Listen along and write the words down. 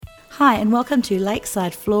Hi and welcome to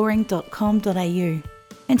lakesideflooring.com.au,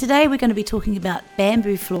 and today we're going to be talking about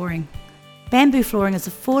bamboo flooring. Bamboo flooring is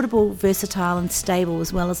affordable, versatile and stable,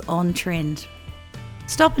 as well as on trend.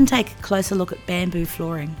 Stop and take a closer look at bamboo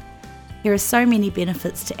flooring. There are so many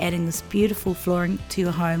benefits to adding this beautiful flooring to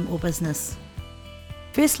your home or business.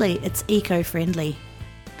 Firstly, it's eco-friendly.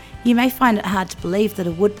 You may find it hard to believe that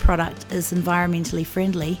a wood product is environmentally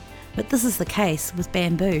friendly, but this is the case with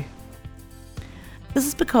bamboo. This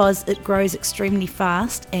is because it grows extremely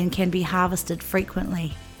fast and can be harvested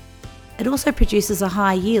frequently. It also produces a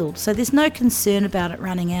high yield, so there's no concern about it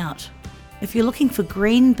running out. If you're looking for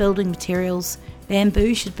green building materials,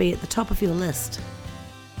 bamboo should be at the top of your list.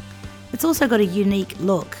 It's also got a unique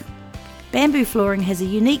look. Bamboo flooring has a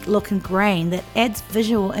unique look and grain that adds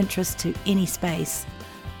visual interest to any space.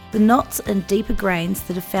 The knots and deeper grains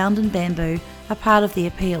that are found in bamboo are part of the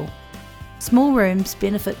appeal. Small rooms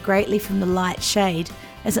benefit greatly from the light shade,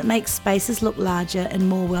 as it makes spaces look larger and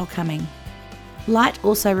more welcoming. Light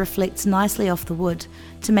also reflects nicely off the wood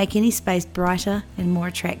to make any space brighter and more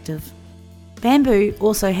attractive. Bamboo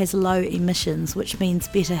also has low emissions, which means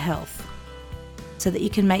better health, so that you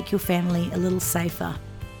can make your family a little safer.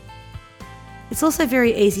 It's also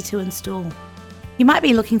very easy to install. You might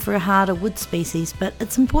be looking for a harder wood species, but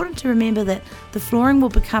it's important to remember that the flooring will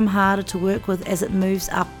become harder to work with as it moves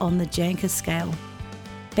up on the Janka scale.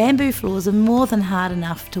 Bamboo floors are more than hard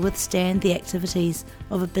enough to withstand the activities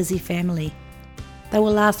of a busy family. They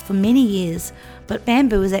will last for many years, but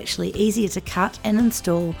bamboo is actually easier to cut and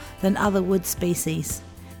install than other wood species.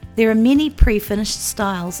 There are many pre-finished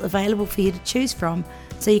styles available for you to choose from,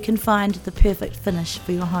 so you can find the perfect finish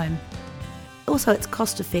for your home. Also, it's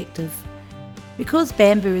cost effective. Because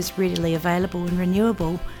bamboo is readily available and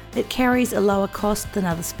renewable, it carries a lower cost than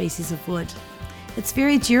other species of wood. It's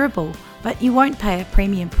very durable, but you won't pay a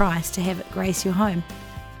premium price to have it grace your home.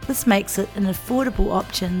 This makes it an affordable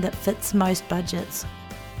option that fits most budgets.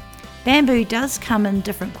 Bamboo does come in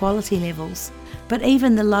different quality levels, but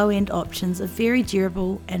even the low-end options are very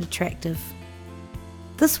durable and attractive.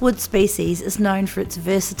 This wood species is known for its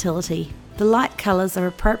versatility. The light colours are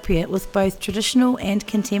appropriate with both traditional and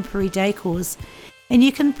contemporary decors, and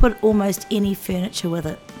you can put almost any furniture with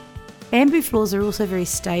it. Bamboo floors are also very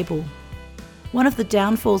stable. One of the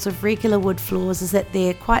downfalls of regular wood floors is that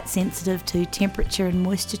they're quite sensitive to temperature and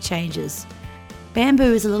moisture changes.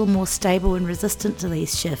 Bamboo is a little more stable and resistant to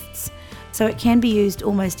these shifts, so it can be used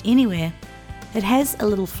almost anywhere. It has a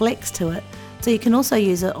little flex to it, so you can also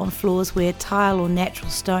use it on floors where tile or natural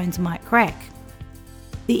stones might crack.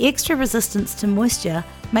 The extra resistance to moisture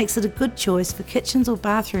makes it a good choice for kitchens or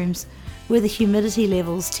bathrooms where the humidity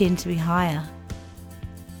levels tend to be higher.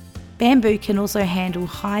 Bamboo can also handle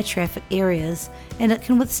high traffic areas, and it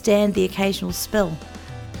can withstand the occasional spill.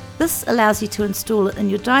 This allows you to install it in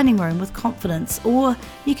your dining room with confidence, or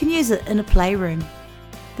you can use it in a playroom.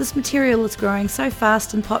 This material is growing so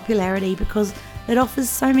fast in popularity because it offers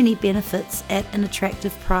so many benefits at an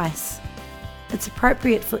attractive price. It's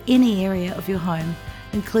appropriate for any area of your home,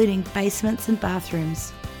 including basements and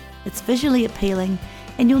bathrooms. It's visually appealing,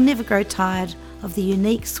 and you'll never grow tired of the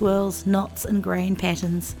unique swirls, knots and grain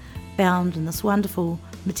patterns found in this wonderful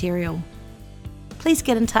material. Please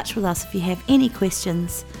get in touch with us if you have any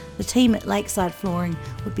questions. The team at Lakeside Flooring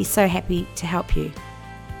would be so happy to help you.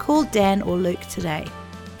 Call Dan or Luke today,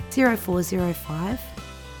 0405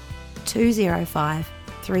 205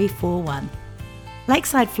 341.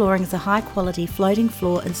 Lakeside Flooring is a high-quality floating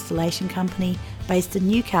floor installation company based in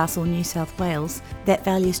Newcastle, New South Wales, that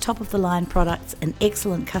values top-of-the-line products and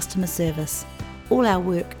excellent customer service. All our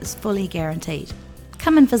work is fully guaranteed.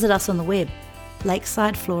 Come and visit us on the web,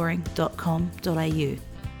 lakesideflooring.com.au.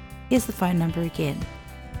 Here's the phone number again,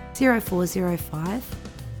 0405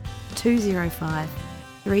 205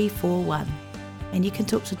 341, and you can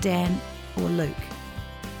talk to Dan or Luke.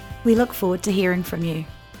 We look forward to hearing from you.